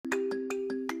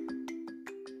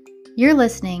You're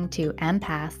listening to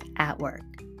Empath at Work.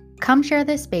 Come share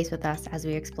this space with us as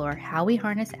we explore how we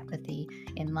harness empathy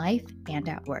in life and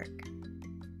at work.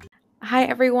 Hi,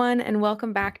 everyone, and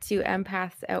welcome back to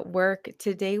Empaths at Work.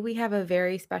 Today, we have a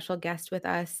very special guest with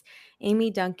us, Amy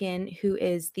Duncan, who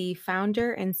is the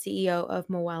founder and CEO of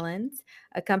Moellons,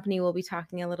 a company we'll be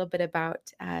talking a little bit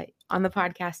about on the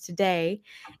podcast today,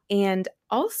 and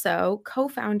also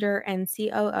co-founder and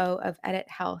COO of Edit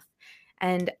Health.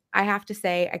 And I have to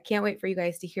say, I can't wait for you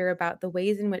guys to hear about the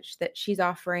ways in which that she's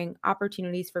offering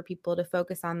opportunities for people to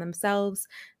focus on themselves,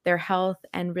 their health,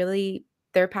 and really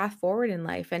their path forward in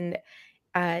life. And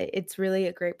it's really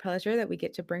a great pleasure that we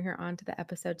get to bring her on to the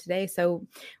episode today. So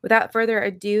without further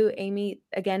ado, Amy,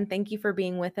 again, thank you for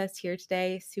being with us here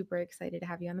today. Super excited to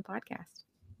have you on the podcast.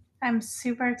 I'm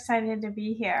super excited to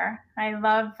be here. I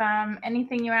love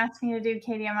anything you ask me to do,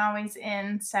 Katie. I'm always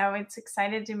in. So it's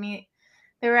excited to meet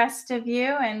the rest of you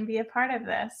and be a part of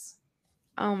this.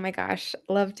 Oh my gosh,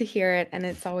 love to hear it. And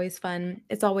it's always fun.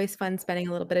 It's always fun spending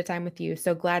a little bit of time with you.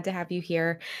 So glad to have you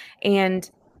here. And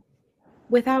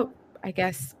without, I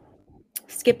guess,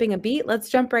 skipping a beat, let's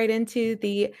jump right into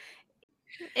the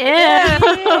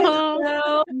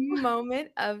moment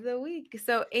of the week.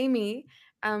 So, Amy,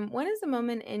 when is a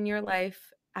moment in your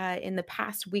life in the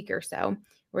past week or so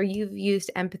where you've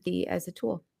used empathy as a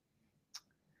tool?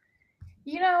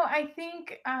 I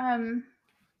think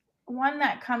one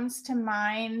that comes to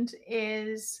mind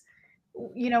is,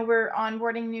 we're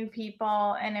onboarding new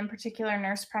people, and in particular,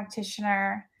 nurse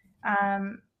practitioner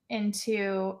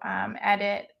into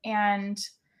Edit. And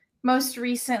most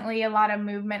recently, a lot of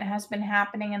movement has been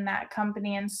happening in that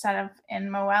company instead of in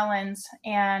Moellons,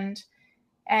 and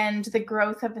the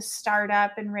growth of a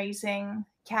startup and raising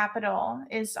capital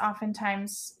is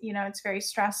oftentimes, it's very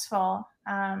stressful.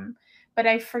 But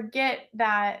I forget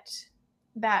that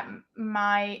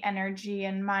my energy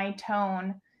and my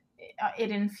tone,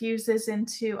 it infuses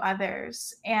into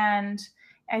others. And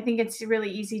I think it's really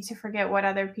easy to forget what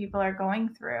other people are going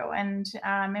through. And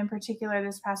in particular,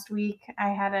 this past week, I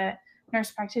had a nurse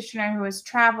practitioner who was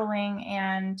traveling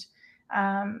and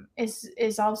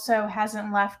is also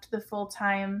hasn't left the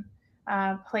full-time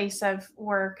place of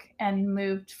work and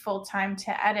moved full-time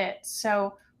to Edit.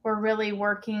 So we're really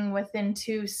working within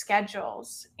two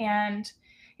schedules, and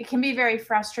it can be very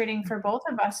frustrating for both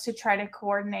of us to try to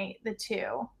coordinate the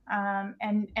two,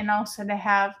 and also to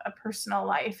have a personal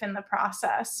life in the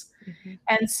process. Mm-hmm.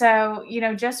 And so,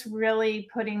 just really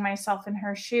putting myself in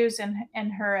her shoes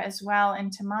and her as well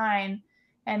into mine,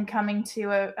 and coming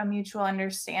to a mutual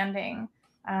understanding,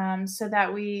 so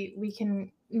that we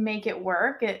can make it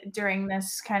work during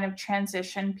this kind of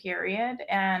transition period,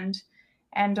 and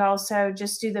also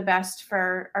just do the best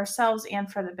for ourselves and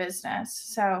for the business.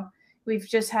 So we've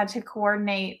just had to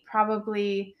coordinate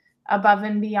probably above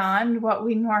and beyond what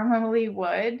we normally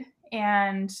would.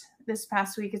 And this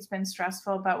past week it's been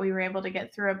stressful, but we were able to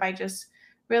get through it by just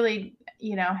really,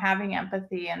 having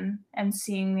empathy and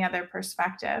seeing the other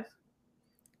perspective.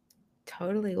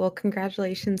 Totally. Well,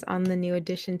 congratulations on the new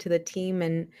addition to the team.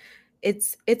 And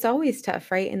it's always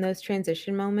tough, right? In those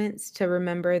transition moments to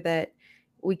remember that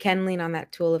we can lean on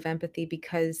that tool of empathy,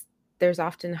 because there's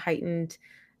often heightened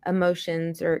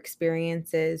emotions or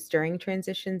experiences during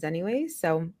transitions anyway.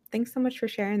 So thanks so much for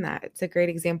sharing that. It's a great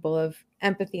example of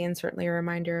empathy, and certainly a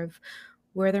reminder of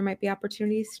where there might be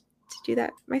opportunities to do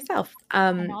that myself.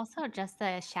 And also just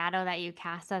the shadow that you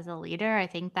cast as a leader. I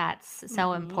think that's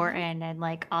so important, and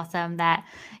like awesome that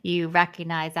you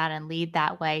recognize that and lead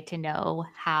that way, to know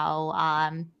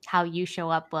how you show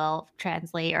up will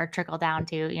translate or trickle down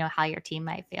to, how your team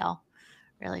might feel.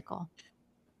 Really cool.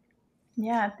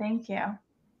 Yeah, thank you.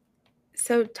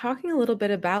 So talking a little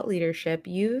bit about leadership,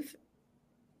 you've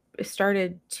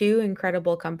started two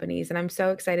incredible companies, and I'm so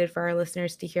excited for our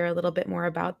listeners to hear a little bit more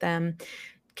about them.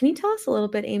 Can you tell us a little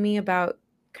bit, Amy, about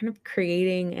kind of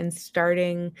creating and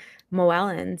starting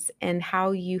Moellons, and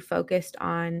how you focused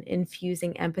on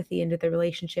infusing empathy into the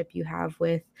relationship you have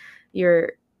with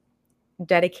your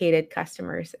dedicated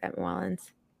customers at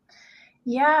Moellons?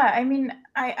 Yeah, I mean,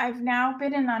 I've now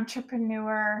been an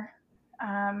entrepreneur,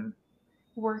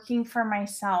 working for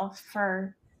myself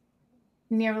for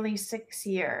nearly 6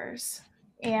 years.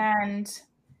 And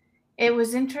it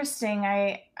was interesting.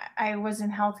 I was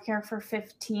in healthcare for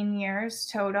 15 years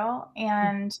total,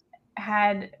 and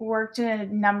had worked in a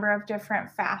number of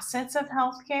different facets of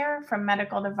healthcare, from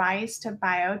medical device to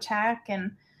biotech,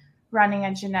 and running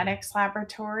a genetics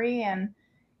laboratory, and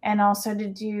also to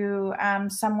do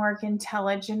some work in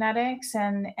telegenetics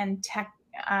and tech,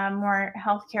 more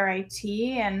healthcare IT,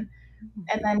 and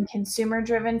then consumer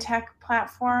driven tech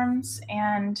platforms.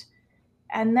 And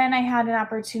And then I had an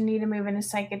opportunity to move into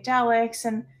psychedelics.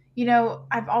 And,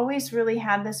 I've always really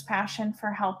had this passion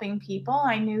for helping people.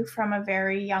 I knew from a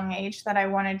very young age that I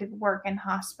wanted to work in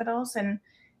hospitals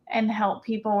and help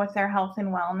people with their health and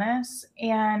wellness.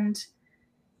 And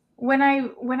when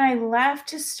I left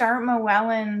to start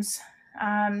Moellons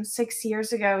 6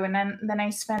 years ago, and then I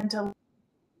spent a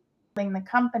building the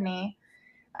company.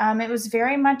 It was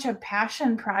very much a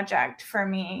passion project for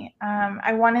me.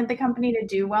 I wanted the company to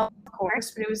do well, of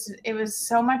course, but it was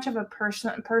so much of a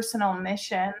personal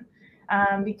mission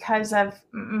because of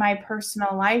my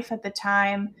personal life at the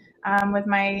time, with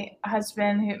my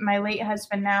husband, my late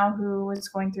husband now, who was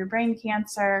going through brain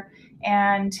cancer,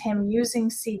 and him using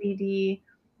CBD,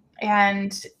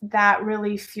 and that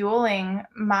really fueling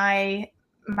my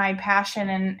passion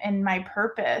and my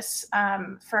purpose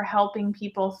for helping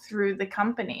people through the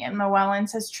company. And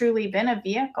Moellons has truly been a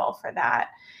vehicle for that.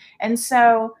 And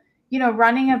so,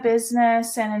 running a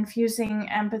business and infusing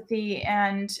empathy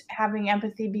and having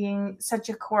empathy being such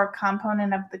a core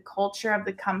component of the culture of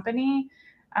the company,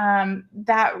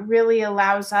 that really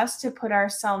allows us to put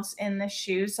ourselves in the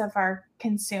shoes of our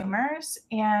consumers.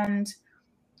 And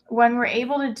when we're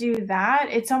able to do that,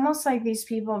 it's almost like these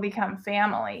people become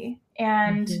family.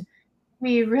 And Mhm.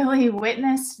 we really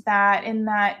witnessed that in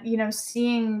that,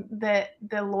 seeing the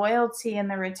loyalty and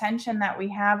the retention that we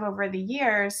have over the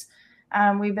years.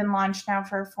 We've been launched now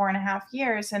for 4.5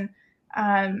 years, and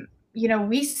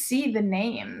we see the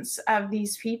names of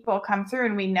these people come through,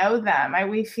 and we know them.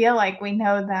 We feel like we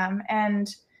know them.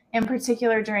 And in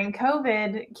particular during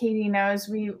COVID, Katie knows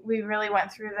we really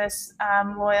went through this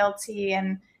loyalty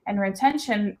and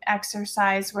retention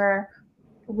exercise where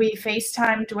we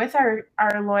FaceTimed with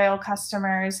our loyal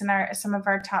customers and some of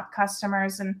our top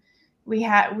customers, and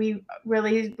we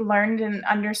really learned and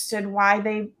understood why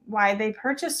they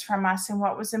purchased from us and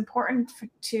what was important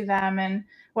to them, and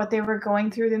what they were going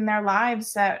through in their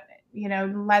lives that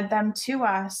led them to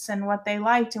us, and what they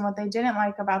liked and what they didn't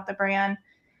like about the brand.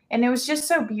 And it was just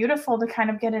so beautiful to kind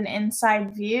of get an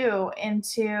inside view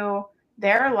into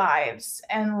their lives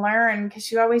and learn,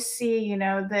 because you always see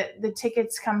the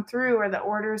tickets come through, or the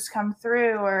orders come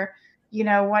through, or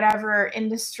whatever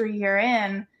industry you're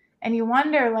in, and you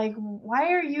wonder, like,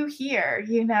 why are you here?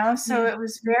 So Yeah. it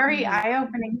was very Mhm.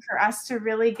 eye-opening for us to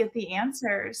really get the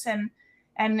answers, and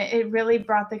it really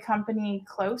brought the company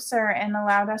closer and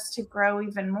allowed us to grow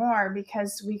even more,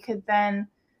 because we could then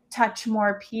touch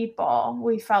more people.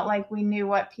 We felt like we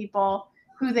knew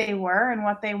who they were and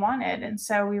what they wanted. And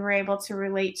so we were able to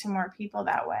relate to more people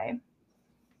that way.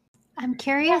 I'm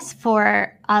curious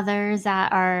for others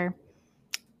that are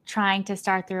trying to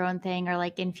start their own thing or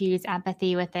like infuse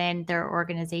empathy within their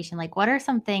organization. Like, what are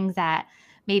some things that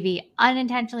maybe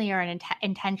unintentionally or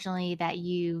intentionally that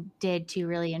you did to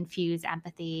really infuse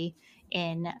empathy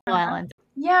in Uh-huh. Llewellyn?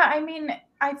 Yeah, I mean,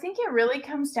 I think it really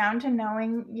comes down to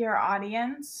knowing your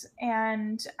audience.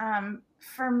 And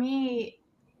for me,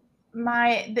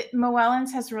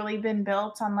 Moellons has really been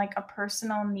built on like a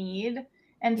personal need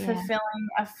and Yeah. fulfilling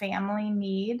a family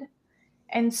need.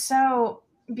 And so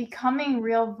becoming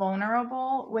real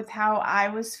vulnerable with how I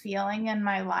was feeling in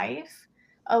my life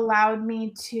allowed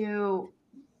me to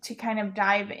kind of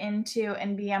dive into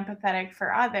and be empathetic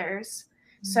for others.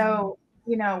 Mm. So,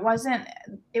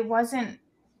 it wasn't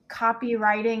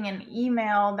copywriting an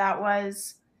email that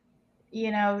was,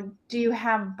 do you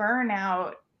have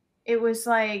burnout? It was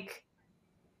like,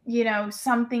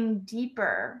 something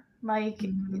deeper. Like,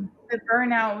 Mhm. the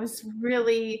burnout was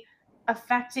really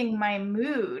affecting my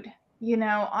mood,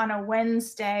 on a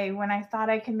Wednesday when I thought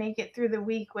I could make it through the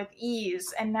week with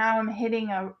ease. And now I'm hitting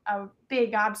a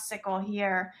big obstacle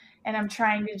here, and I'm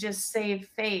trying to just save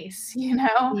face,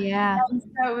 Yeah. And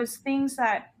so it was things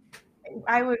that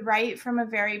I would write from a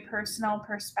very personal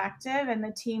perspective, and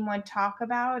the team would talk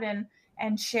about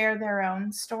and share their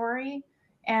own story.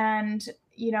 And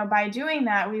by doing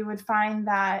that, we would find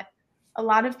that a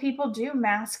lot of people do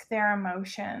mask their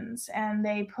emotions, and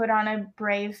they put on a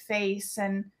brave face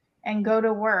and go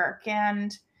to work.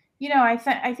 And I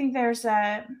think there's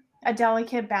a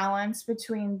delicate balance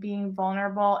between being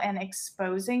vulnerable and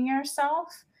exposing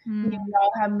yourself. We Mm.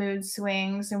 all have mood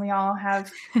swings, and we all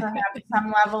have perhaps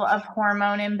some level of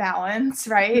hormone imbalance,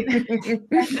 right?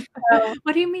 So,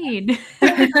 What do you mean?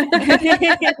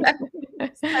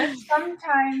 so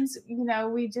sometimes,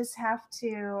 we just have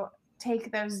to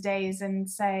take those days and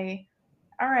say,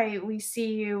 all right, we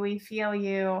see you, we feel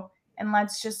you, and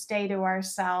let's just stay to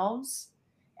ourselves.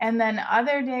 And then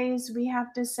other days we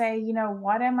have to say,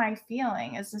 what am I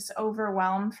feeling? Is this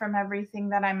overwhelmed from everything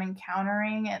that I'm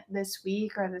encountering this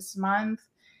week or this month?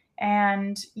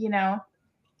 And,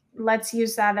 let's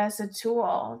use that as a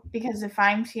tool, because if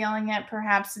I'm feeling it,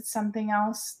 perhaps it's something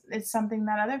else. It's something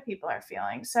that other people are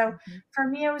feeling. So for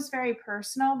me, it was very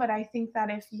personal, but I think that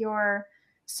if you're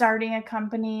starting a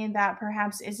company that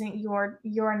perhaps isn't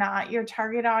you're not your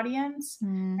target audience,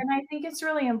 Mm. and I think it's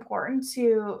really important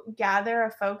to gather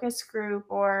a focus group,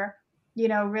 or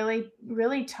really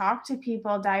really talk to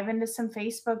people, dive into some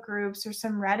Facebook groups or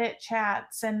some Reddit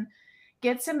chats, and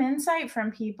get some insight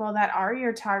from people that are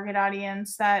your target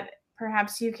audience, that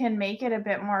perhaps you can make it a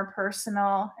bit more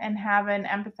personal and have an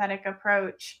empathetic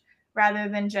approach, rather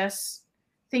than just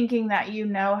thinking that you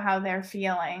know how they're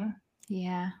feeling.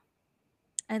 Yeah.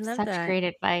 I love Such that. great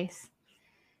advice.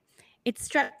 It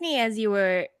struck me as you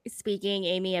were speaking,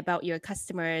 Amy, about your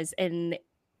customers, and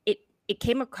it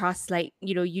came across like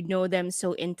you know them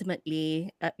so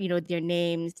intimately, their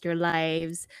names, their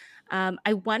lives.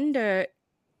 I wonder,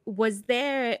 was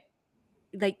there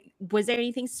was there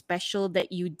anything special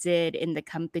that you did in the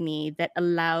company that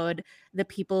allowed the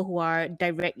people who are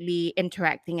directly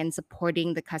interacting and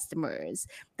supporting the customers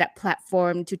that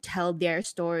platform to tell their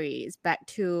stories back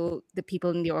to the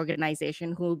people in the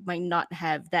organization who might not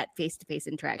have that face-to-face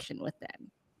interaction with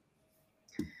them?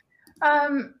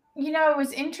 It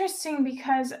was interesting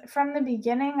because from the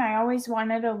beginning, I always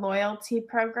wanted a loyalty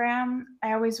program.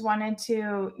 I always wanted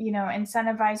to,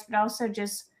 incentivize, but also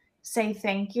just say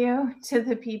thank you to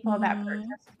the people that Mhm.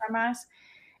 purchased from us.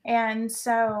 And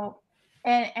so,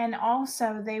 and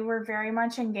also they were very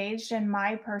much engaged in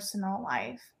my personal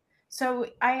life. So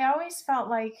I always felt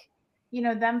like,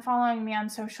 them following me on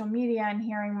social media and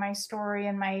hearing my story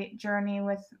and my journey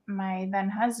with my then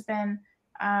husband,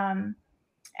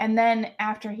 and then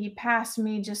after he passed,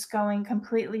 me just going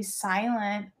completely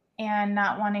silent and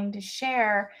not wanting to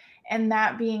share, and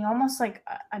that being almost like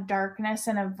a darkness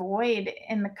and a void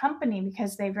in the company,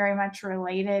 because they very much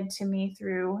related to me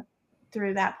through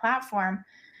that platform.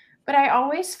 But I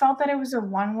always felt that it was a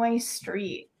one-way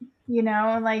street,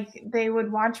 like they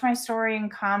would watch my story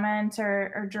and comment,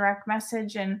 or direct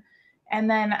message, and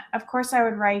then of course I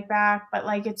would write back, but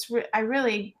like I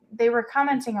really, they were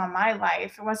commenting on my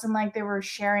life. It wasn't like they were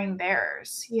sharing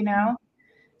theirs.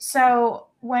 So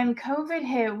when COVID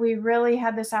hit, we really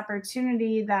had this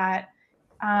opportunity that,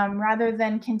 rather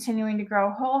than continuing to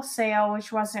grow wholesale,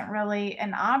 which wasn't really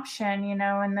an option,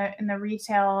 in the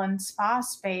retail and spa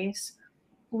space,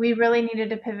 we really needed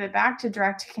to pivot back to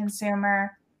direct to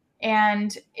consumer.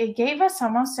 And it gave us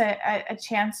almost a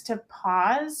chance to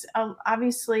pause.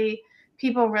 Obviously,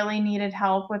 people really needed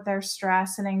help with their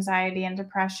stress and anxiety and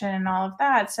depression and all of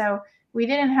that. So we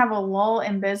didn't have a lull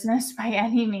in business by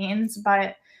any means,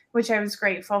 but which I was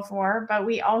grateful for. But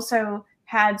we also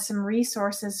had some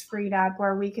resources freed up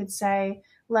where we could say,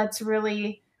 let's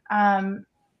really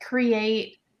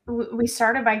create. We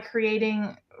started by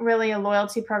creating really a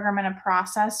loyalty program and a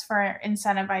process for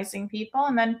incentivizing people.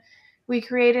 And then we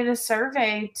created a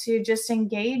survey to just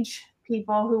engage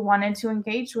people who wanted to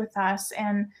engage with us.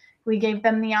 And we gave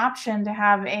them the option to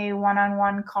have a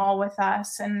one-on-one call with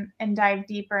us, and dive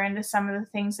deeper into some of the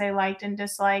things they liked and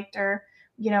disliked, or,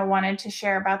 wanted to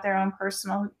share about their own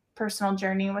personal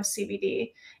journey with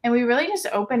CBD. And we really just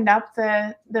opened up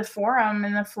the forum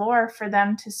and the floor for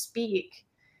them to speak.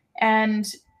 And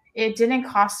it didn't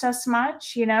cost us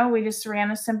much. We just ran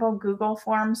a simple Google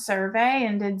form survey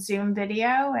and did Zoom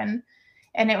video, and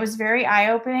it was very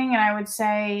eye-opening. And I would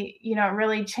say, it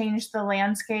really changed the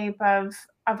landscape of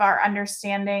our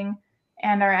understanding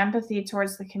and our empathy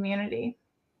towards the community.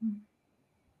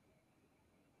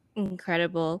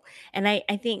 Incredible. And I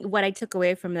think what I took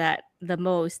away from that the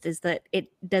most is that it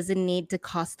doesn't need to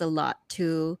cost a lot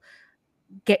to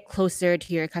get closer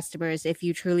to your customers if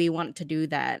you truly want to do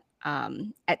that,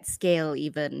 at scale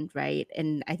even, right?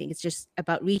 And I think it's just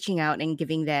about reaching out and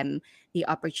giving them the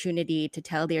opportunity to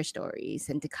tell their stories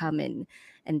and to come in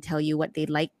and tell you what they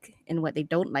like and what they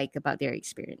don't like about their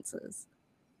experiences.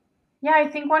 Yeah, I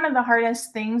think one of the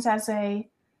hardest things as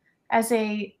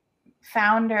a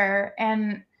founder,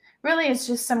 and really it's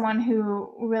just someone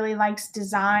who really likes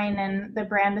design, and the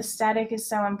brand aesthetic is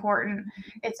so important.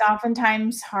 It's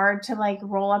oftentimes hard to like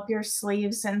roll up your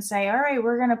sleeves and say, all right,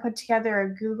 we're going to put together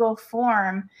a Google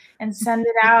form and send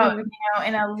it out,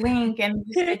 in a link, and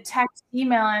just a text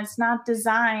email, and it's not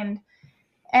designed.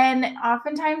 And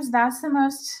oftentimes that's the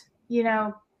most,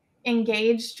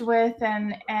 engaged with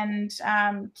and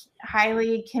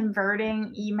highly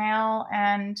converting email.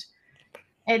 And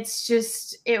it's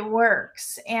just, it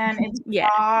works, and it's Yeah.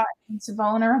 raw, it's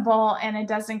vulnerable, and it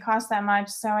doesn't cost that much.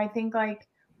 So I think like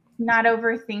not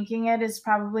overthinking it is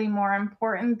probably more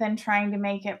important than trying to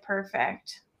make it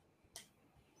perfect.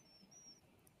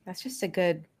 That's just a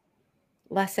good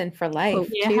lesson for life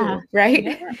Yeah. too, right?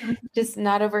 Yeah. Just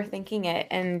not overthinking it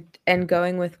and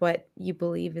going with what you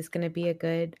believe is going to be a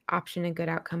good option, a good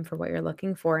outcome for what you're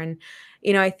looking for. And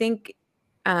I think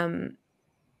um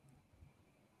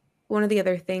one of the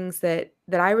other things that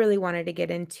I really wanted to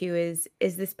get into is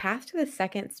this path to the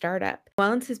second startup.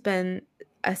 Wellness has been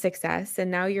a success, and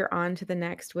now you're on to the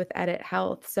next with Edit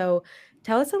Health. So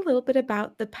tell us a little bit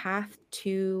about the path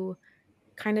to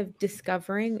kind of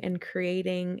discovering and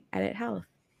creating Edit Health.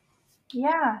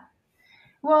 Yeah.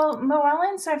 Well,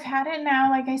 Moellens, I've had it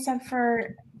now, like I said,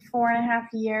 for 4.5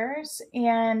 years,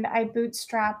 and I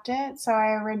bootstrapped it. So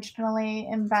I originally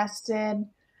invested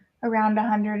around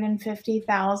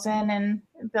 150,000 and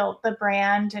built the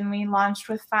brand, and we launched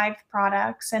with 5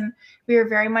 products, and we were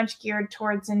very much geared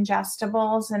towards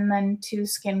ingestibles and then 2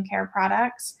 skincare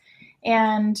products.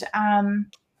 And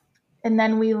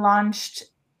then we launched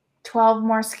 12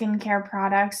 more skincare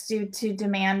products due to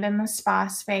demand in the spa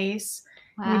space.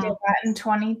 We did Wow. that in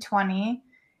 2020,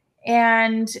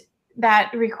 and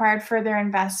that required further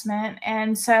investment.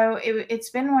 And so it's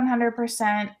been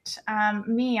 100%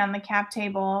 me on the cap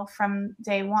table from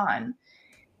day one.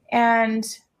 And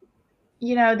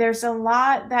there's a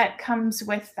lot that comes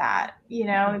with that.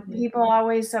 People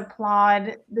always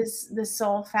applaud the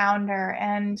sole founder,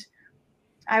 and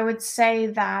I would say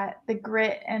that the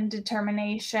grit and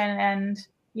determination and,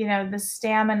 the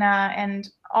stamina and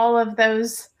all of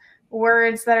those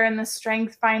words that are in the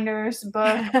Strength Finders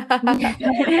book are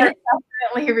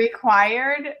definitely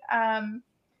required.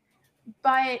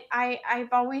 But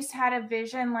I've always had a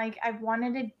vision, like I've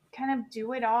wanted to kind of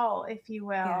do it all, if you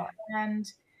will. Yeah.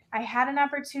 And I had an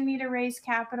opportunity to raise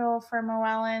capital for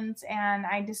Moellens, and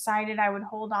I decided I would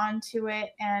hold on to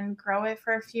it and grow it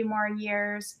for a few more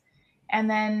years. And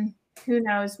then who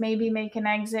knows, maybe make an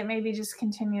exit, maybe just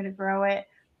continue to grow it.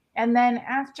 And then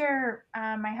after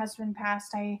my husband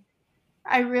passed,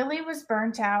 I really was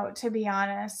burnt out, to be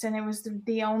honest. And it was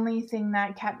the only thing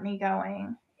that kept me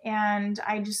going. And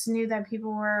I just knew that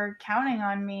people were counting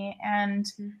on me. And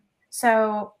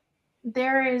so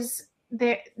there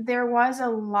was a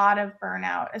lot of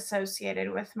burnout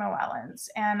associated with Moellens.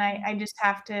 And I just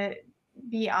have to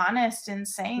be honest in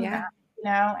saying Yeah.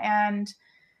 that,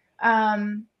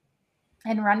 and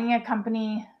running a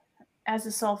company as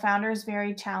a sole founder is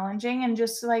very challenging. And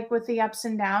just like with the ups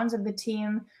and downs of the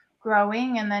team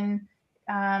growing and then,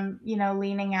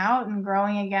 leaning out and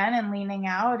growing again and leaning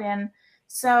out. And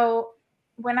so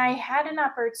when I had an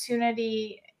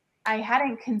opportunity, I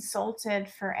hadn't consulted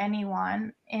for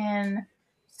anyone in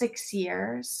 6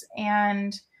 years.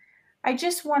 And I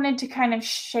just wanted to kind of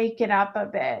shake it up a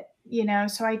bit.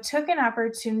 So I took an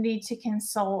opportunity to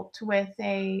consult with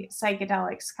a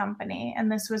psychedelics company,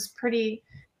 and this was pretty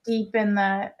deep in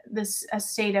this a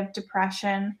state of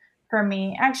depression for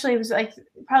me. Actually, it was like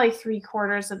probably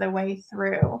 3/4 of the way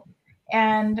through.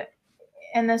 And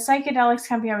in the psychedelics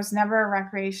company, I was never a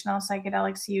recreational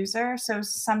psychedelics user, so it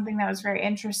was something that was very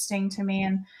interesting to me.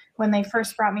 And when they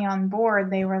first brought me on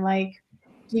board, they were like,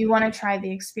 do you want to try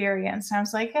the experience? And I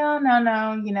was like, oh,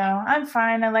 no, I'm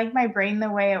fine. I like my brain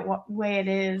the way it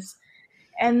is.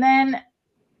 And then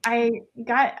I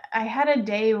had a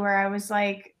day where I was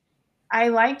like, I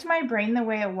liked my brain the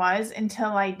way it was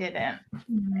until I didn't.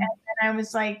 Mhm. And I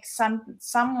was like, something,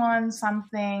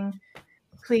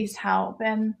 please help.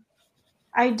 And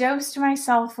I dosed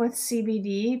myself with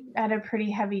CBD at a pretty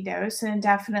heavy dose, and it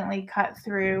definitely cut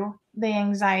through the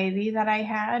anxiety that I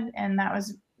had. And that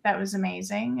was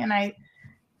amazing. And I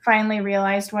finally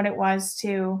realized what it was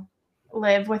to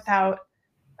live without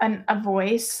a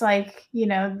voice, like,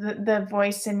 the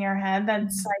voice in your head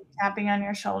that's like tapping on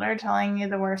your shoulder, telling you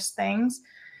the worst things.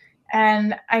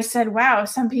 And I said, wow,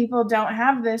 some people don't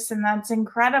have this, and that's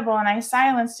incredible. And I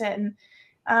silenced it. And,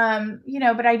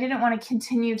 but I didn't want to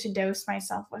continue to dose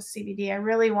myself with CBD. I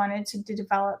really wanted to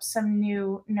develop some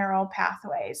new neural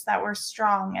pathways that were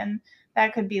strong and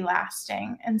that could be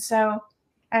lasting. And so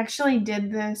I actually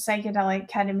did the psychedelic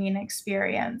ketamine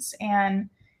experience, and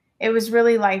it was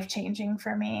really life-changing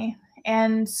for me.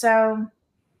 And so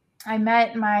I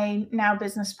met my now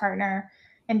business partner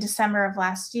in December of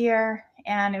last year,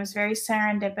 and it was very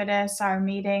serendipitous, our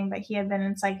meeting, but he had been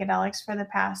in psychedelics for the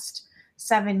past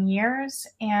 7 years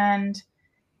and,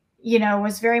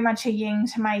 was very much a yin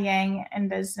to my yang in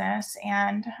business.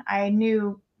 And I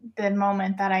knew the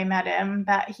moment that I met him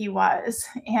that he was.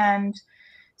 And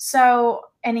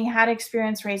he had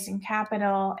experience raising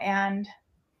capital, and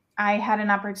I had an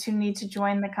opportunity to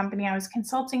join the company I was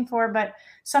consulting for, but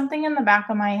something in the back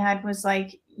of my head was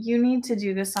like, you need to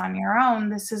do this on your own.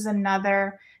 This is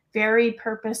another very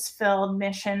purpose-filled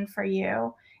mission for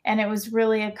you. And it was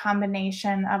really a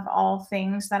combination of all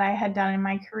things that I had done in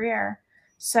my career.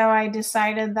 So I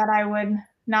decided that I would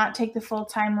not take the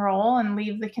full-time role and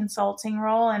leave the consulting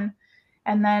role. And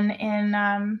then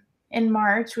in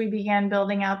March, we began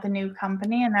building out the new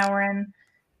company, and now we're in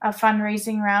a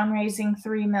fundraising round, raising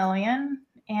 $3 million.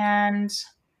 And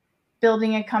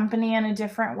building a company in a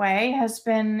different way has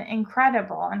been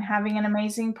incredible, and having an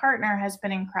amazing partner has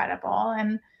been incredible.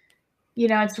 And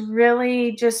it's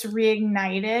really just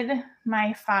reignited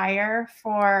my fire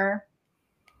for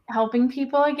helping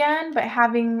people again, but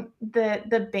having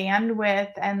the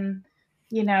bandwidth and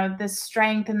the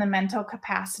strength and the mental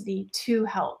capacity to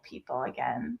help people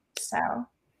again. So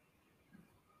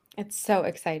it's so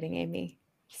exciting, Amy.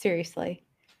 Seriously.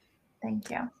 Thank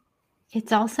you.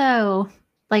 It's also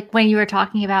like when you were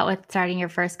talking about with starting your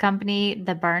first company,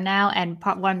 the burnout, and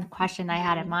one question I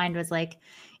had in mind was like,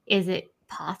 is it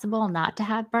possible not to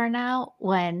have burnout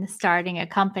when starting a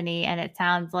company? And it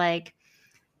sounds like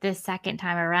this second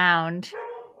time around,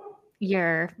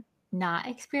 you're not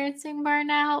experiencing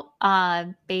burnout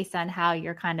based on how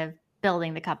you're kind of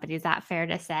building the company. Is that fair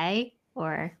to say?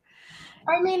 Or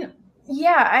I mean,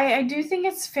 yeah, I do think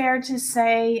it's fair to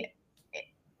say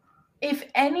if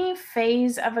any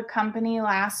phase of a company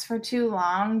lasts for too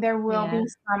long, there will be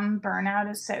some burnout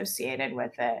associated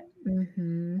with it.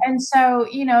 Mm-hmm. And so,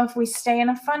 if we stay in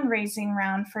a fundraising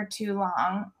round for too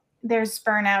long, there's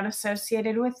burnout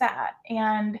associated with that.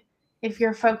 And if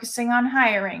you're focusing on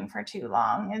hiring for too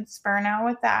long, it's burnout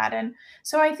with that. And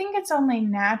so I think it's only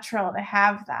natural to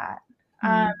have that.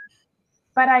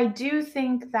 But I do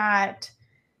think that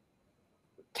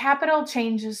capital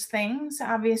changes things.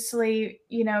 Obviously,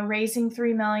 raising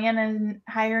 $3 million and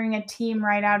hiring a team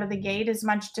right out of the gate is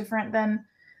much different than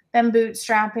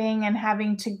bootstrapping and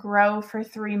having to grow for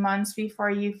 3 months before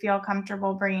you feel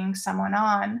comfortable bringing someone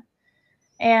on.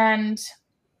 And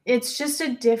it's just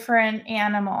a different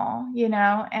animal,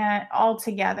 and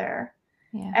altogether.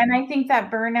 Yeah. And I think that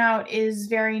burnout is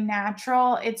very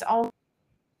natural. It's all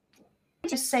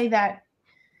just say that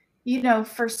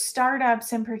for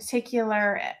startups in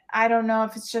particular, I don't know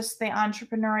if it's just the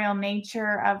entrepreneurial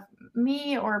nature of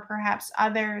me or perhaps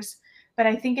others, but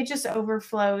I think it just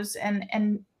overflows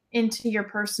and into your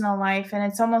personal life. And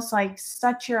it's almost like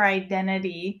such your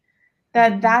identity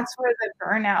that that's where the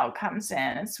burnout comes in.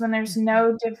 It's when there's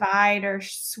no divide or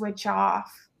switch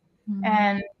off,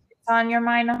 and it's on your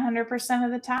mind 100%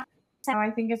 of the time. So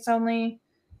I think it's only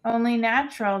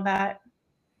natural that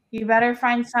you better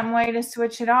find some way to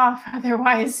switch it off.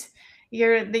 Otherwise,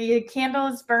 the candle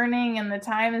is burning and the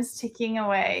time is ticking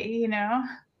away,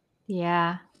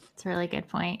 Yeah, it's a really good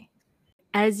point.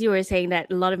 As you were saying that,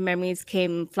 a lot of memories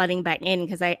came flooding back in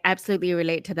because I absolutely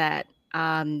relate to that.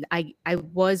 I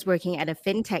was working at a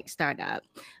fintech startup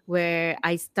where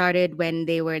I started when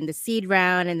they were in the seed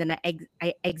round, and then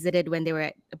I exited when they were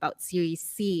at about Series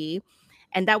C,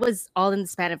 and that was all in the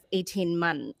span of 18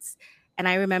 months. And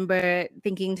I remember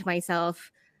thinking to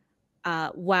myself,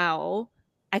 wow,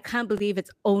 I can't believe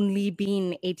it's only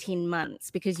been 18 months,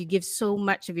 because you give so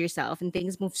much of yourself and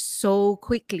things move so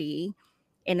quickly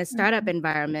in a startup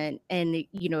environment, and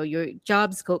your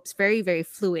job scope's very, very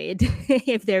fluid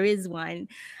if there is one.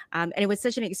 And it was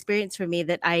such an experience for me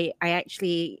that I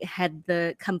actually had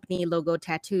the company logo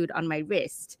tattooed on my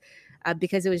wrist,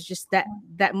 because it was just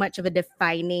that much of a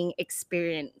defining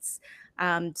experience.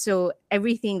 So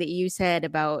everything that you said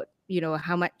about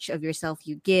how much of yourself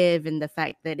you give, and the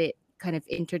fact that it kind of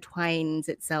intertwines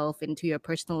itself into your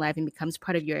personal life and becomes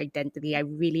part of your identity, I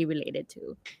really related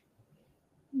to.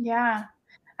 Yeah.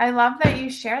 I love that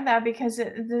you shared that, because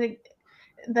the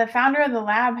founder of the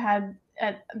lab had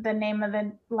the name of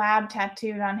the lab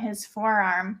tattooed on his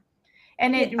forearm,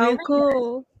 and it really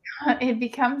cool. it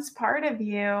becomes part of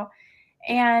you.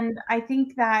 And I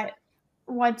think that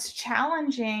what's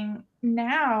challenging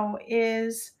now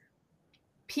is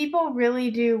people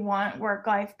really do want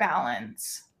work-life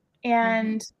balance,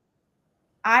 and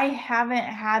I haven't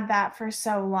had that for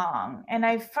so long, and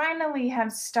I finally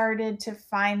have started to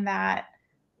find that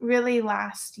really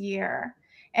last year.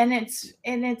 And it's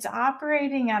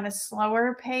operating at a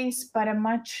slower pace, but a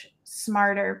much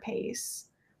smarter pace.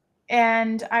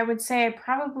 And I would say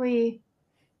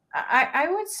I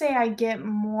would say I get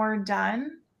more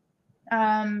done,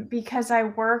 because I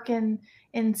work in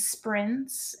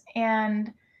sprints,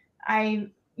 and I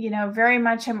very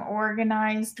much am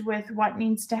organized with what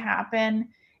needs to happen,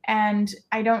 and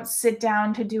I don't sit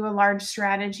down to do a large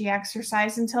strategy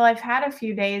exercise until I've had a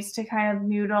few days to kind of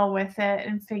noodle with it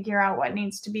and figure out what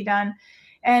needs to be done.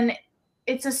 And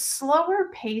it's a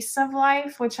slower pace of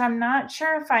life, which I'm not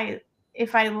sure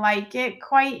if I like it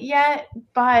quite yet,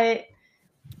 but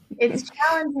it's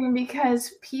challenging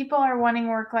because people are wanting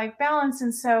work-life balance.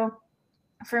 And so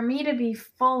for me to be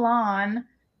full on,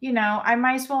 I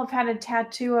might as well have had a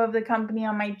tattoo of the company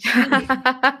on my cheek.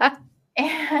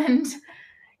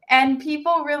 and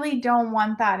people really don't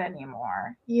want that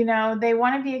anymore. They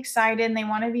want to be excited and they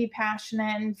want to be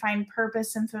passionate and find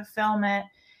purpose and fulfillment,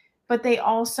 but they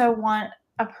also want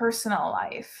a personal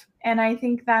life. And I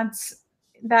think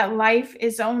that life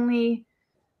is only,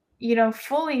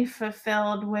 fully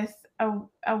fulfilled with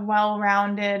a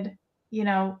well-rounded,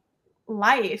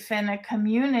 life and a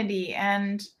community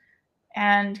and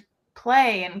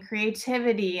play and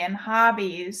creativity and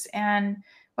hobbies. And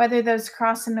whether those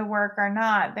cross into work or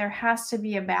not, there has to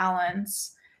be a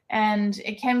balance. And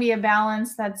it can be a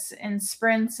balance that's in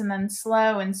sprints and then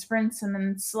slow, and sprints and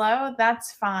then slow.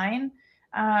 That's fine.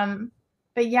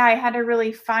 But yeah, I had to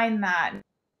really find that,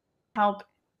 help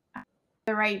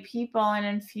the right people and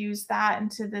infuse that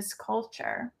into this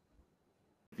culture.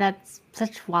 That's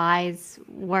such wise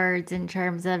words in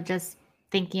terms of just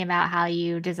thinking about how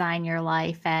you design your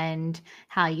life and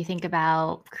how you think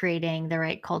about creating the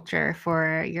right culture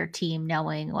for your team,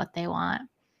 knowing what they want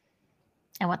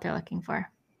and what they're looking for.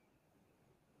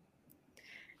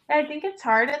 I think it's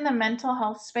hard in the mental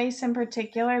health space in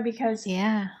particular because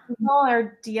Yeah. people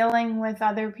are dealing with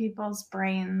other people's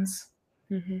brains.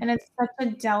 And it's such a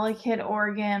delicate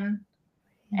organ.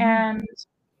 And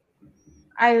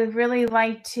I really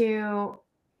like to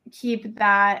keep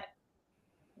that,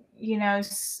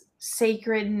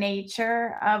 sacred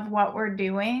nature of what we're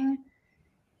doing.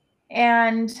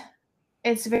 And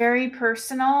it's very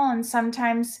personal. And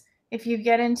sometimes if you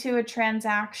get into a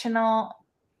transactional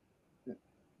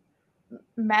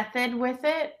method with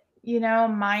it,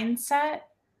 mindset,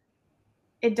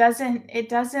 it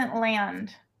doesn't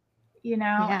land,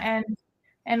 Yeah.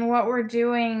 and what we're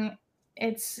doing,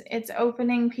 it's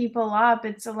opening people up,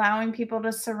 it's allowing people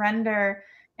to surrender,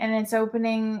 and it's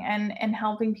opening and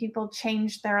helping people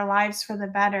change their lives for the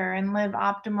better and live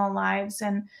optimal lives.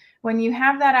 And when you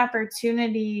have that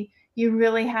opportunity, you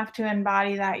really have to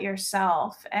embody that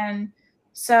yourself. And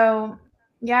so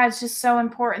yeah, it's just so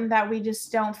important that we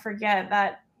just don't forget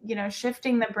that,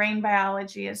 shifting the brain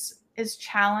biology is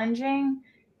challenging,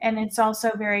 and it's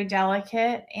also very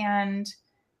delicate, and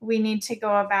we need to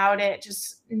go about it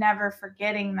just never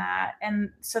forgetting that.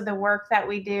 And so the work that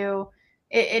we do,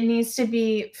 it needs to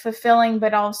be fulfilling,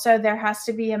 but also there has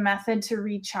to be a method to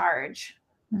recharge.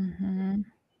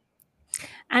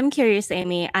 I'm curious,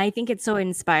 Amy. I think it's so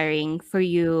inspiring for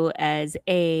you as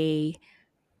a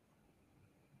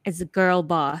girl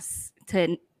boss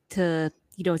to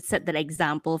set that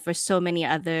example for so many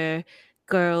other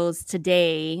girls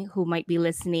today who might be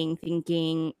listening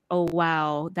thinking, oh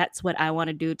wow, that's what I want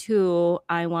to do too.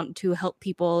 I want to help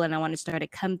people and I want to start a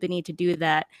company to do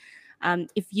that.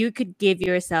 If you could give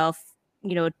yourself,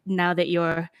 now that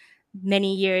you're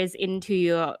many years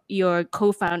into your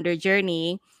co-founder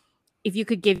journey, if you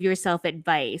could give yourself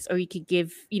advice, or you could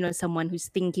give, someone who's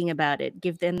thinking about it,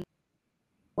 give them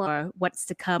or what's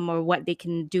to come or what they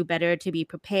can do better to be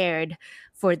prepared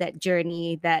for that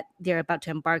journey that they're about to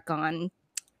embark on,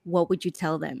 what would you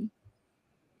tell them?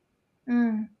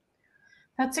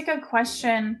 That's a good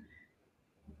question.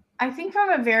 I think from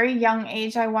a very young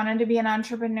age, I wanted to be an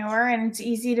entrepreneur, and it's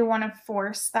easy to want to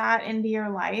force that into your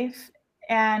life.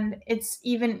 And it's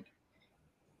even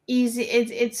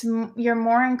easy. You're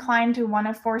more inclined to want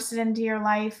to force it into your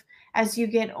life as you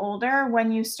get older,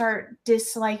 when you start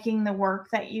disliking the work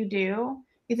that you do.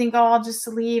 You think, oh, I'll just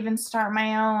leave and start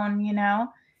my own,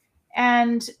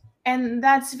 and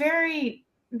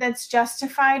that's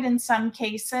justified in some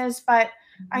cases. But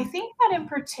I think that in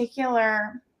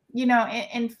particular,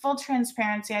 in full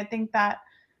transparency, I think that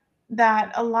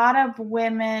a lot of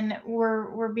women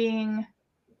were being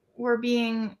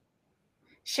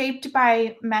shaped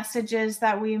by messages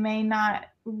that we may not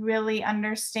really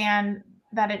understand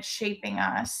that it's shaping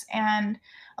us. And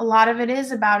a lot of it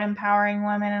is about empowering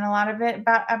women, and a lot of it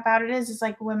about it is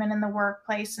like women in the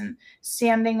workplace and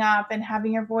standing up and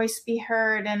having your voice be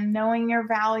heard and knowing your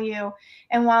value.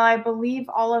 And while I believe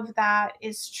all of that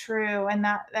is true, and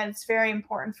that it's very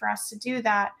important for us to do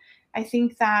that, I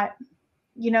think that,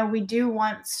 we do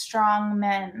want strong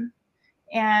men,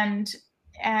 and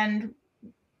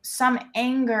some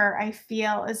anger, I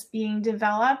feel, is being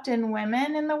developed in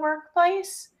women in the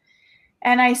workplace.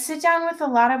 And I sit down with a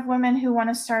lot of women who want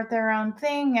to start their own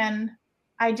thing, and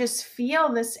I just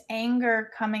feel this anger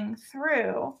coming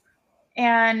through.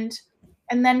 And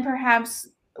then perhaps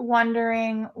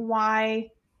wondering why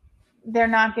they're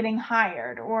not getting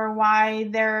hired, or why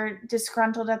they're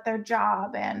disgruntled at their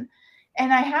job. And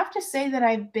I have to say that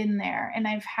I've been there, and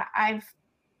I've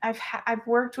I've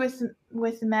worked with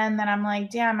men that I'm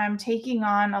like, damn, I'm taking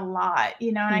on a lot,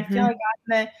 and I feel like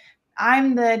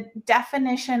I'm the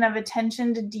definition of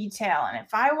attention to detail. And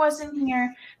if I wasn't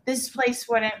here, this place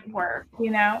wouldn't work,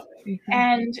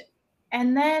 and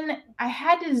then I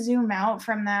had to zoom out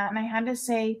from that, and I had to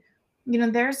say,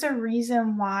 there's a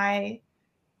reason why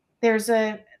there's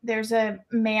a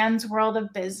man's world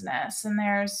of business, and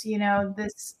there's,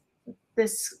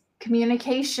 this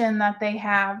communication that they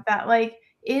have that like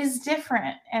is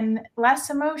different and less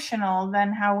emotional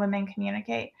than how women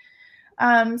communicate.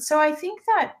 So I think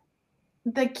that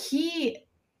the key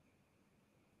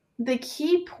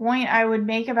point I would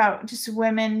make about just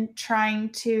women trying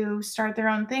to start their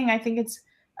own thing, I think it's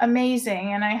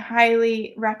amazing, and I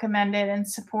highly recommend it and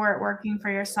support working for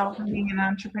yourself and being an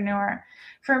entrepreneur.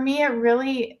 For me, it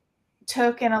really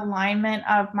took an alignment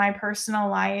of my personal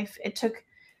life. It took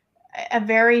a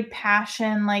very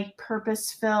like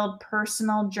purpose-filled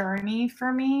personal journey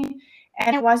for me.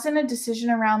 And it wasn't a decision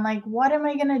around like, what am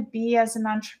I going to be as an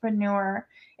entrepreneur?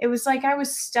 It was like I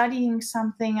was studying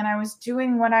something and I was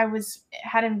doing what I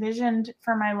had envisioned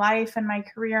for my life and my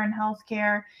career in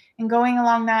healthcare and going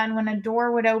along that. And when a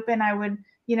door would open, I would,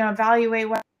 evaluate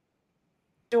what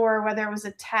door, whether it was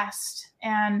a test,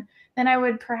 and then I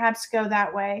would perhaps go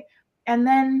that way. And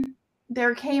then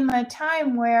there came a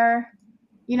time where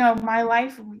my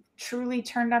life truly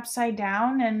turned upside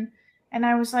down, and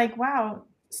I was like, wow,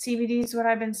 CBD is what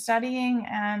I've been studying,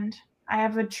 and I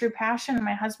have a true passion, and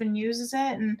my husband uses it,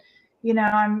 and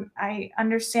I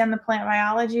understand the plant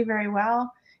biology very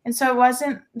well. And so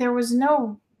there was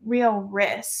no real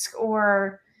risk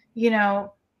or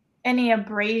any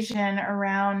abrasion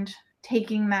around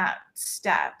taking that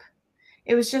step.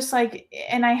 It was just like,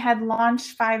 and I had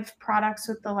launched 5 products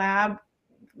with the lab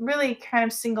really kind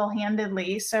of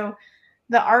single-handedly. So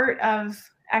the art of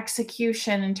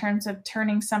execution in terms of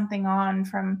turning something on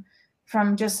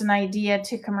from just an idea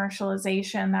to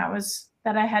commercialization,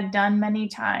 that I had done many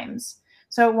times.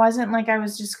 So it wasn't like I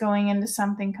was just going into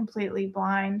something completely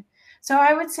blind. So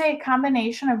I would say a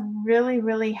combination of really,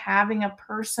 really having a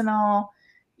personal,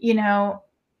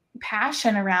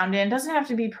 passion around it. It doesn't have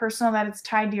to be personal that it's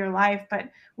tied to your life, but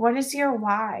what is your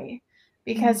why?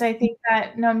 Because I think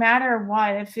that no matter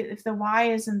what, if the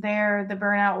why isn't there, the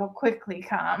burnout will quickly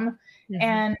come.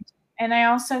 And I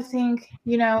also think,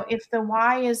 if the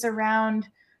why is around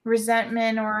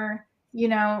resentment or,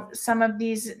 some of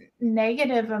these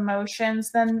negative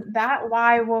emotions, then that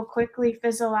why will quickly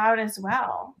fizzle out as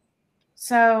well.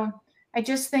 So I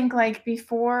just think like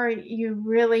before you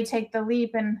really take the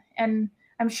leap, and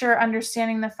I'm sure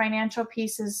understanding the financial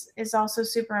piece is also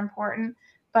super important,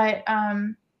 but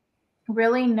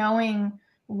really knowing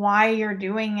why you're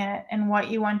doing it and what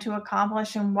you want to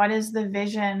accomplish and what is the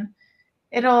vision,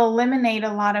 it'll eliminate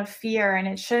a lot of fear, and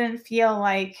it shouldn't feel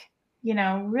like,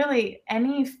 really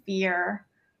any fear,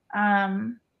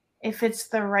 if it's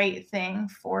the right thing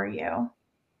for you.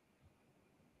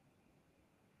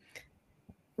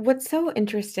 What's so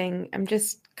interesting, I'm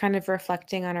just kind of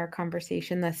reflecting on our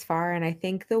conversation thus far, and I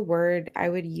think the word I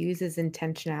would use is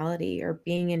intentionality or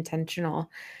being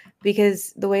intentional,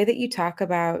 because the way that you talk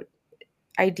about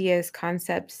ideas,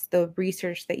 concepts, the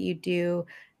research that you do,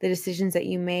 the decisions that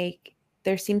you make,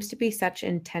 there seems to be such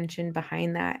intention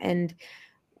behind that. And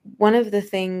one of the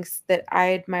things that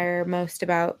I admire most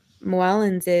about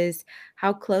Moellons is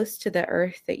how close to the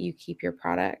earth that you keep your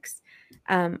products.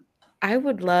 I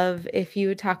would love if you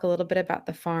would talk a little bit about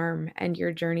the farm and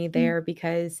your journey there,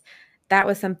 because that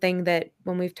was something that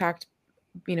when we've talked,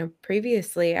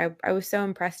 previously, I was so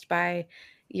impressed by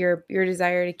your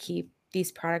desire to keep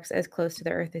these products as close to the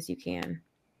earth as you can.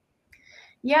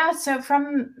 Yeah, so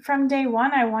from day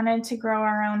one, I wanted to grow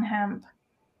our own hemp,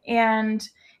 and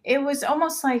it was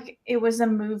almost like it was a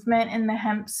movement in the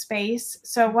hemp space.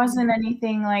 So it wasn't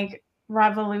anything like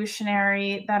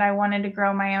revolutionary that I wanted to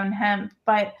grow my own hemp,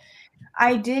 but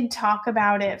I did talk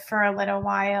about it for a little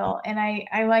while, and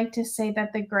I like to say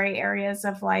that the gray areas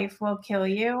of life will kill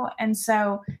you. And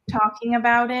so talking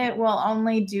about it will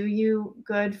only do you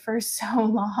good for so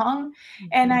long.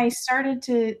 And I started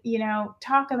to,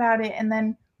 talk about it. And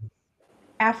then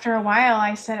after a while,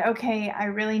 I said, okay, I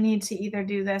really need to either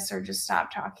do this or just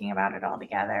stop talking about it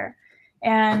altogether.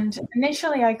 And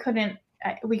initially,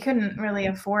 we couldn't really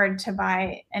afford to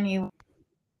buy any,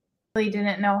 really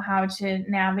didn't know how to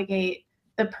navigate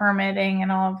the permitting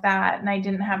and all of that, and I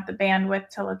didn't have the bandwidth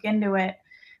to look into it.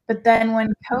 But then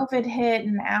when COVID hit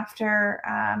and after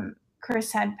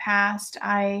Chris had passed,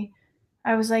 I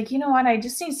was like, you know what, I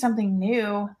just need something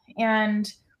new,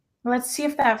 and let's see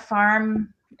if that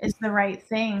farm is the right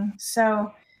thing.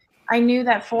 So I knew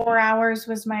that 4 hours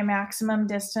was my maximum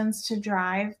distance to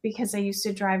drive because I used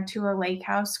to drive to a lake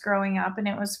house growing up and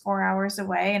it was 4 hours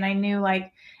away. And I knew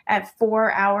like at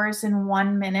 4 hours and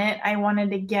 1 minute, I wanted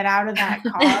to get out of that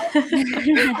car.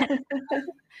 I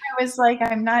was like,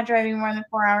 I'm not driving more than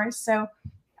 4 hours. So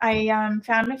I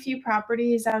found a few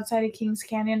properties outside of Kings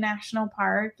Canyon National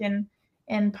Park in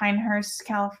Pinehurst,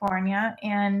 California.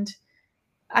 And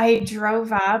I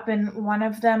drove up and one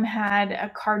of them had a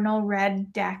cardinal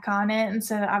red deck on it. And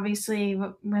so obviously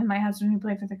with my husband who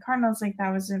played for the Cardinals, like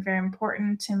that was very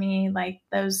important to me, like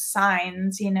those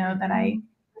signs, you know, that I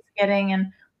was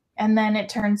getting. And then it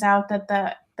turns out that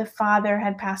the father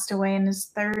had passed away in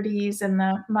his 30s and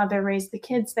the mother raised the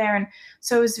kids there. And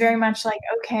so it was very much like,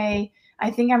 okay, I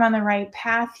think I'm on the right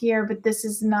path here, but this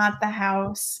is not the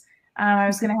house. I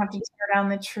was going to have to tear down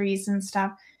the trees and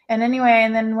stuff. And anyway,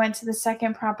 and then went to the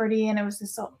second property and it was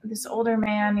this older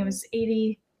man. He was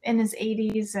in his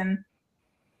 80s and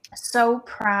so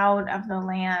proud of the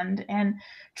land and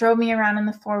drove me around in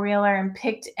the four-wheeler and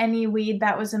picked any weed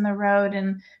that was in the road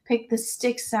and picked the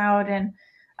sticks out and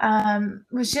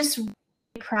was just really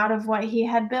proud of what he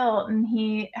had built. And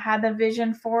he had the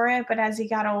vision for it, but as he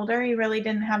got older, he really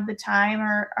didn't have the time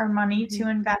or money to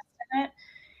invest in it.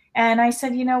 And I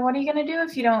said, you know, what are you going to do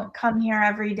if you don't come here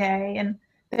every day? And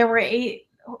there were eight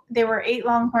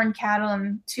longhorn cattle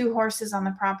and 2 horses on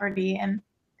the property. And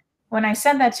when I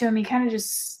said that to him, he kind of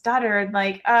just stuttered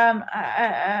like,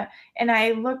 and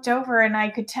I looked over and I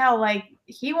could tell like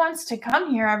he wants to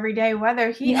come here every day,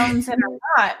 whether he owns it or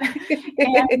not.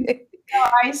 And so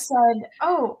I said,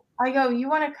 I go, you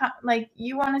want to come, like,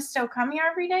 you want to still come here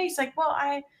every day? He's like, well,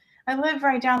 I live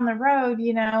right down the road,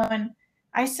 you know, and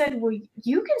I said, well,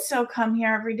 you can still come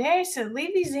here every day. So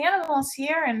leave these animals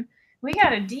here and we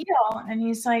got a deal. And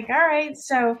he's like, all right.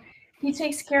 So he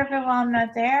takes care of it while I'm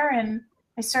not there. And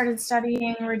I started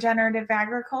studying regenerative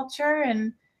agriculture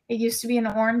and it used to be an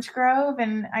orange grove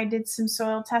and I did some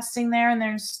soil testing there and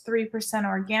there's 3%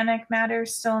 organic matter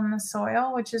still in the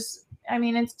soil, which is, I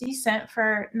mean, it's decent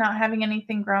for not having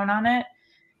anything grown on it.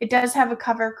 It does have a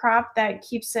cover crop that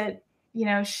keeps it, you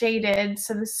know, shaded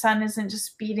so the sun isn't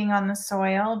just beating on the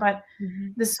soil, but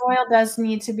the soil does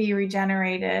need to be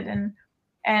regenerated.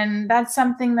 And that's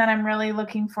something that I'm really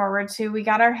looking forward to. We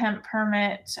got our hemp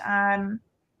permit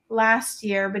last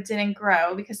year, but didn't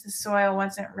grow because the soil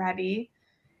wasn't ready.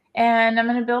 And I'm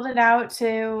going to build it out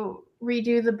to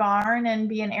redo the barn and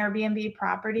be an Airbnb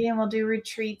property. And we'll do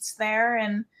retreats there.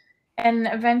 And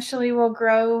eventually we'll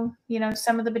grow, you know,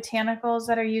 some of the botanicals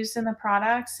that are used in the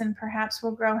products and perhaps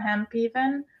we'll grow hemp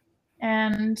even.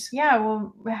 And yeah,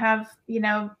 we'll have, you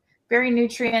know, very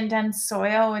nutrient dense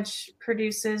soil, which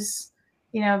produces,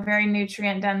 you know, very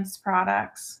nutrient dense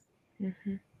products.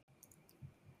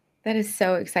 That is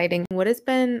so exciting. What has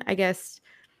been, I guess,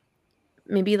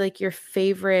 maybe like your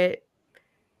favorite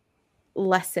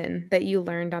lesson that you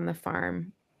learned on the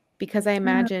farm? Because I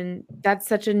imagine that's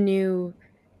such a new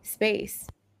space,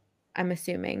 I'm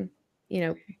assuming, you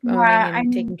know, owning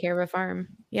and taking care of a farm.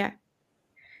 Yeah.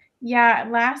 Yeah.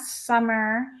 Last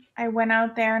summer, I went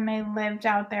out there and I lived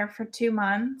out there for 2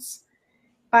 months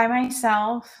by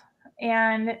myself.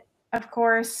 And of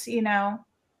course, you know,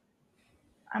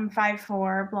 I'm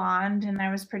 5'4", blonde, and I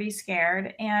was pretty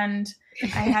scared. And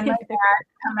I had my dad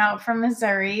come out from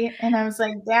Missouri, and I was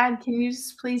like, Dad, can you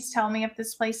just please tell me if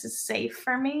this place is safe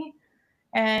for me?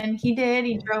 And he did.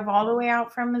 He drove all the way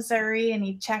out from Missouri, and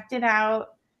he checked it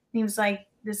out. And he was like,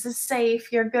 this is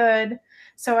safe. You're good.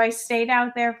 So I stayed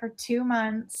out there for 2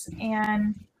 months,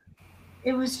 and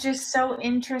it was just so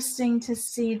interesting to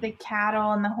see the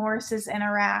cattle and the horses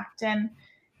interact and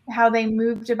how they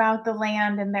moved about the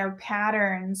land and their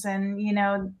patterns and, you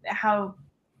know, how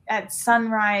at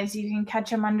sunrise you can catch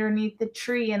them underneath the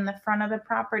tree in the front of the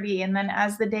property. And then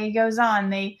as the day goes on,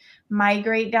 they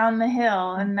migrate down the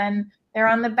hill and then they're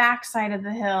on the back side of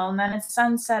the hill. And then at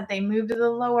sunset, they move to the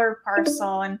lower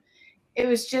parcel. And it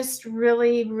was just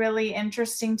really, really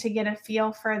interesting to get a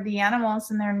feel for the animals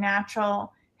and their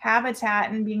natural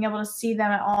habitat and being able to see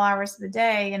them at all hours of the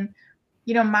day. And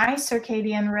you know, my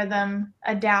circadian rhythm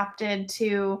adapted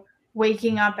to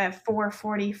waking up at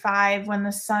 4:45 when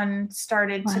the sun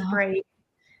started to break.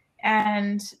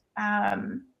 And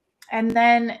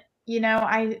then, you know,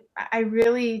 I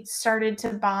really started to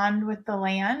bond with the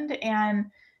land. And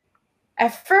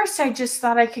at first I just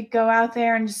thought I could go out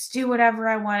there and just do whatever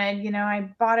I wanted. You know,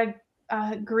 I bought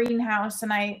a greenhouse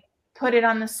and I put it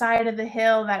on the side of the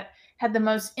hill that had the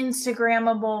most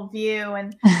Instagrammable view,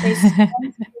 and they sent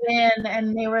it in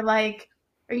and they were like,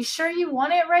 are you sure you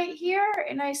want it right here?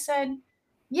 And I said,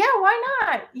 yeah, why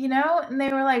not? You know, and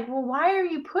they were like, well, why are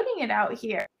you putting it out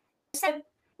here? I said,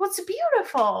 well, it's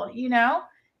beautiful,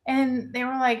 and they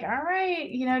were like, all right,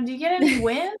 do you get any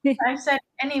winds? I said,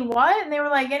 any what? And they were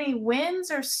like, any winds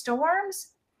or storms?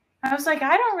 I was like,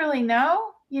 I don't really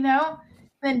know.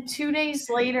 Then 2 days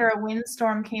later, a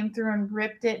windstorm came through and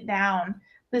ripped it down.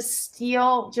 The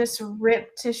steel just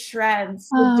ripped to shreds.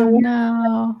 The door on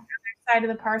no. the other side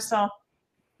of the parcel.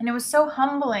 And it was so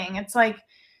humbling. It's like,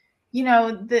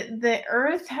 the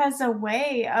earth has a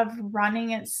way of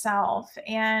running itself.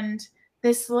 And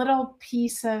this little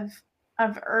piece of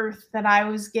earth that I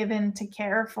was given to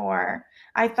care for,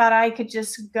 I thought I could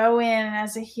just go in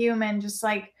as a human, just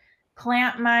like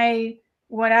plant my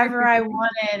whatever I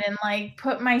wanted and like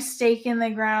put my stake in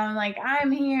the ground, like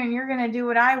I'm here and you're going to do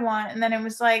what I want. And then it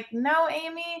was like, no,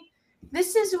 Amy,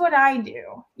 this is what I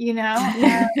do, And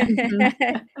I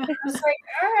was like,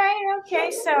 all right,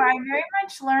 okay. So I very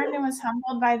much learned and was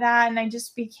humbled by that. And I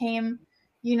just became,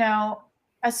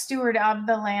 a steward of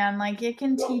the land. Like it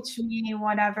can teach me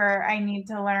whatever I need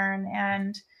to learn.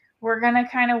 And we're going to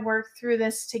kind of work through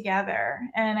this together.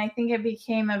 And I think it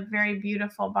became a very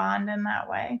beautiful bond in that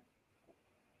way.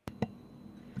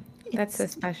 That's so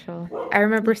special. I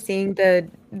remember seeing the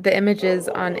images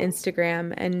on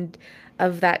Instagram and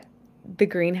of the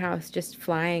greenhouse just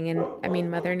flying, and I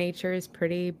mean Mother Nature is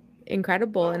pretty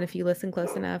incredible, and if you listen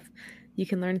close enough, you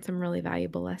can learn some really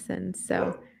valuable lessons.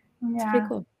 So it's pretty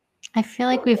cool. I feel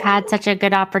like we've had such a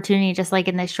good opportunity just like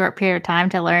in this short period of time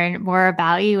to learn more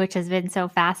about you, which has been so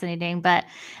fascinating. But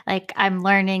like I'm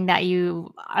learning that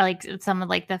you are like some of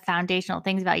like the foundational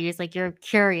things about you is like you're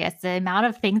curious. The amount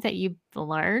of things that you've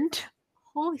learned.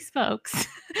 Holy smokes.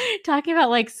 Talking about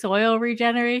like soil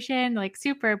regeneration, like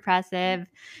super impressive.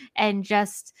 And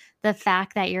just the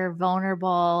fact that you're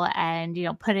vulnerable and,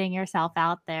 putting yourself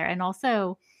out there. And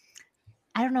also,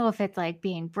 I don't know if it's like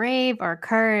being brave or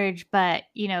courage, but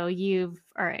you've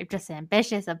or just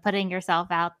ambitious of putting yourself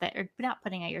out there, or not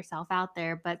putting yourself out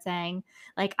there, but saying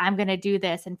like, I'm going to do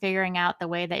this and figuring out the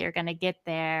way that you're going to get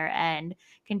there and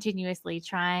continuously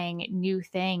trying new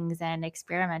things and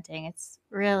experimenting. It's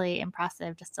really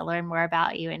impressive just to learn more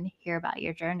about you and hear about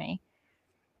your journey.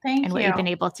 Thank and you. What you've been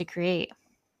able to create.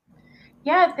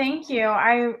 Yeah, thank you.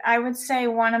 I would say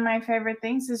one of my favorite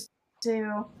things is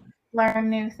to learn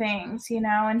new things,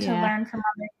 and to learn from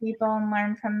other people and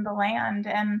learn from the land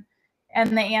and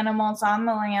the animals on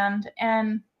the land.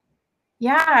 And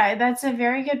yeah, that's a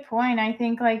very good point. I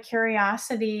think like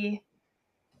curiosity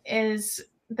is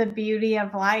the beauty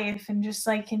of life, and just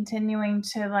like continuing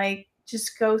to like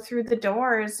just go through the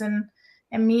doors and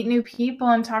meet new people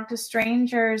and talk to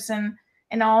strangers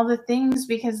and all the things,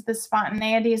 because the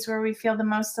spontaneity is where we feel the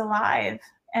most alive.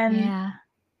 And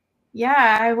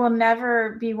yeah, I will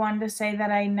never be one to say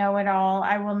that I know it all.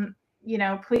 I will,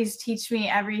 please teach me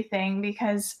everything,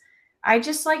 because I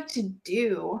just like to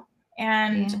do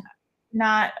and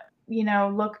not,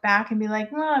 look back and be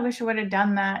like, well, I wish I would have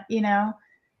done that,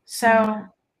 So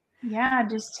yeah,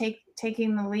 just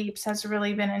taking the leaps has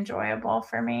really been enjoyable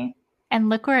for me. And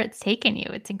look where it's taken you.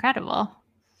 It's incredible.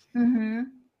 Mm-hmm.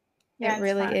 Yeah, it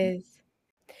really is.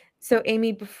 So,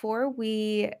 Amy, before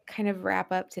we kind of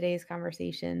wrap up today's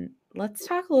conversation, let's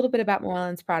talk a little bit about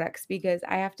Moellen's products, because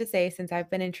I have to say, since I've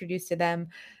been introduced to them,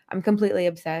 I'm completely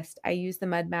obsessed. I use the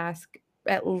mud mask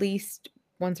at least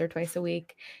once or twice a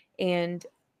week, and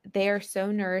they are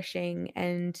so nourishing.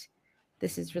 And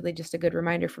this is really just a good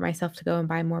reminder for myself to go and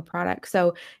buy more products.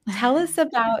 So tell us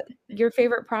about your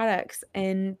favorite products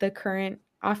and the current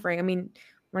offering. I mean,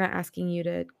 we're not asking you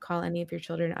to call any of your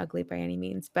children ugly by any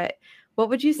means, but what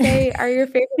would you say are your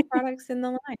favorite products in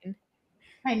the line?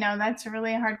 I know that's a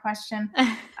really hard question.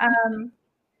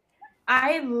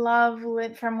 I love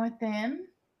Lit from Within,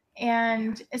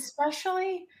 and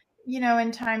especially,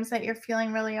 in times that you're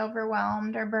feeling really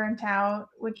overwhelmed or burnt out,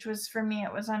 which was for me,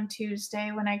 it was on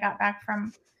Tuesday when I got back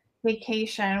from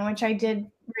vacation, which I did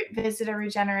visit a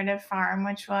regenerative farm,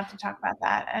 which we'll have to talk about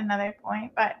that at another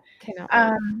point. But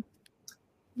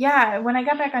yeah, when I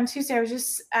got back on Tuesday,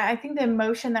 I think the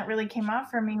emotion that really came up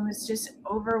for me was just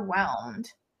overwhelmed.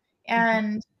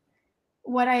 And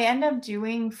what I end up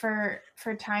doing for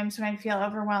times when I feel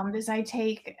overwhelmed is I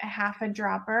take a half a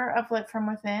dropper of Lit from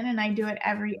Within, and I do it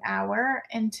every hour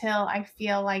until I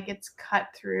feel like it's cut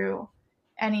through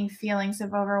any feelings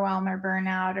of overwhelm or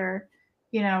burnout or,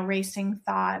 racing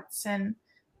thoughts and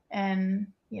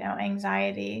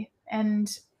anxiety.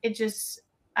 And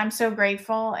I'm so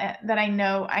grateful that I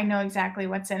know exactly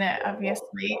what's in it,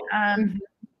 obviously. And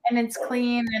it's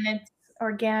clean and it's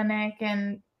organic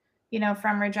and,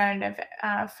 from regenerative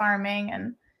farming.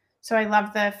 And so I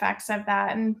love the effects of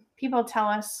that. And people tell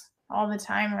us all the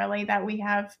time, really, that we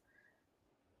have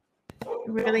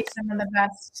really some of the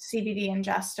best CBD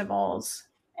ingestibles.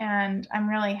 And I'm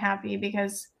really happy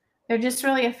because they're just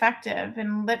really effective.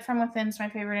 And Lit From Within is my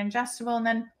favorite ingestible. And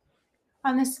then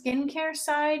on the skincare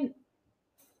side,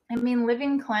 I mean,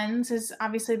 Living Cleanse is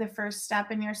obviously the first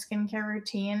step in your skincare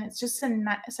routine. It's just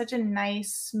such a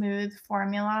nice, smooth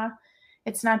formula.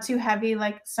 It's not too heavy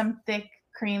like some thick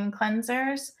cream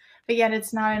cleansers, but yet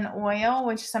it's not an oil,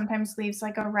 which sometimes leaves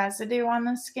like a residue on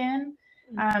the skin.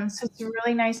 So it's a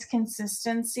really nice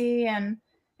consistency, and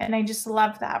I just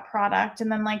love that product. And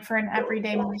then like for an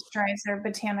everyday moisturizer,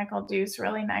 Botanical Dew is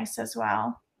really nice as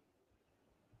well.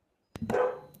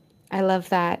 I love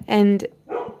that. And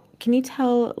can you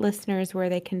tell listeners where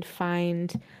they can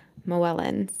find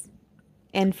Moellens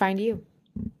and find you?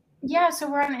 Yeah, so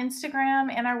we're on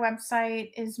Instagram, and our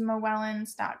website is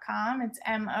mowellens.com. It's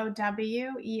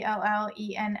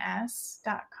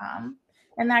MOWELLENS.com.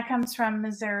 And that comes from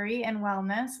Missouri and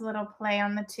wellness, a little play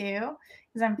on the two,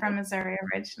 because I'm from Missouri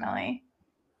originally.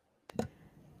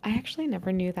 I actually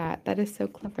never knew that. That is so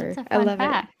clever. It's a I fun love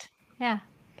fact. Yeah.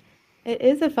 it. It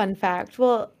is a fun fact.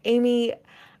 Well, Amy,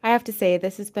 I have to say,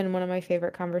 this has been one of my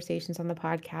favorite conversations on the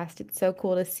podcast. It's so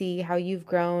cool to see how you've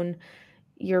grown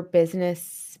your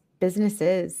businesses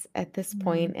at this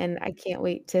point, and I can't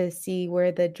wait to see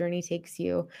where the journey takes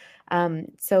you.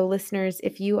 So listeners,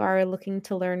 if you are looking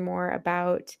to learn more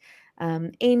about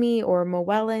Amy or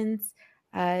Moellens,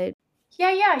 Yeah.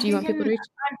 do you want people to reach?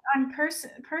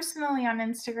 Personally on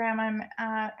Instagram, I'm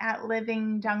at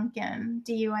Living Duncan,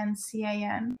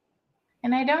 DUNCAN.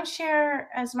 And I don't share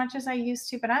as much as I used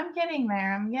to, but I'm getting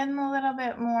there. I'm getting a little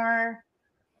bit more,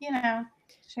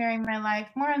 sharing my life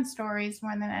more on stories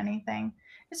more than anything.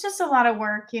 It's just a lot of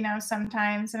work,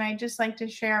 sometimes. And I just like to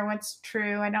share what's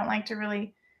true. I don't like to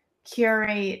really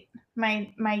curate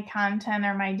my content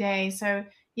or my day. So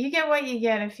you get what you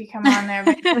get if you come on there.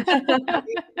 But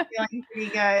feeling pretty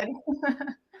good.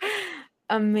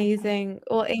 Amazing.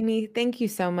 Well, Amy, thank you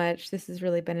so much. This has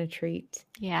really been a treat.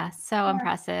 Yeah, so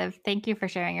impressive. Thank you for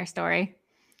sharing your story.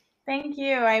 Thank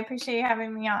you. I appreciate you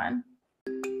having me on.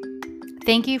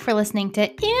 Thank you for listening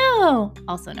to Ew,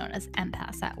 also known as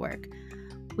Empaths at Work.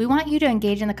 We want you to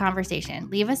engage in the conversation.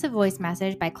 Leave us a voice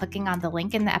message by clicking on the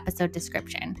link in the episode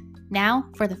description. Now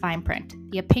for the fine print.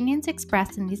 The opinions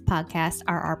expressed in these podcasts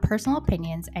are our personal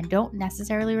opinions and don't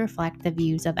necessarily reflect the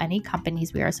views of any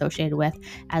companies we are associated with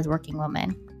as working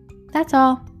women. That's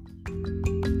all.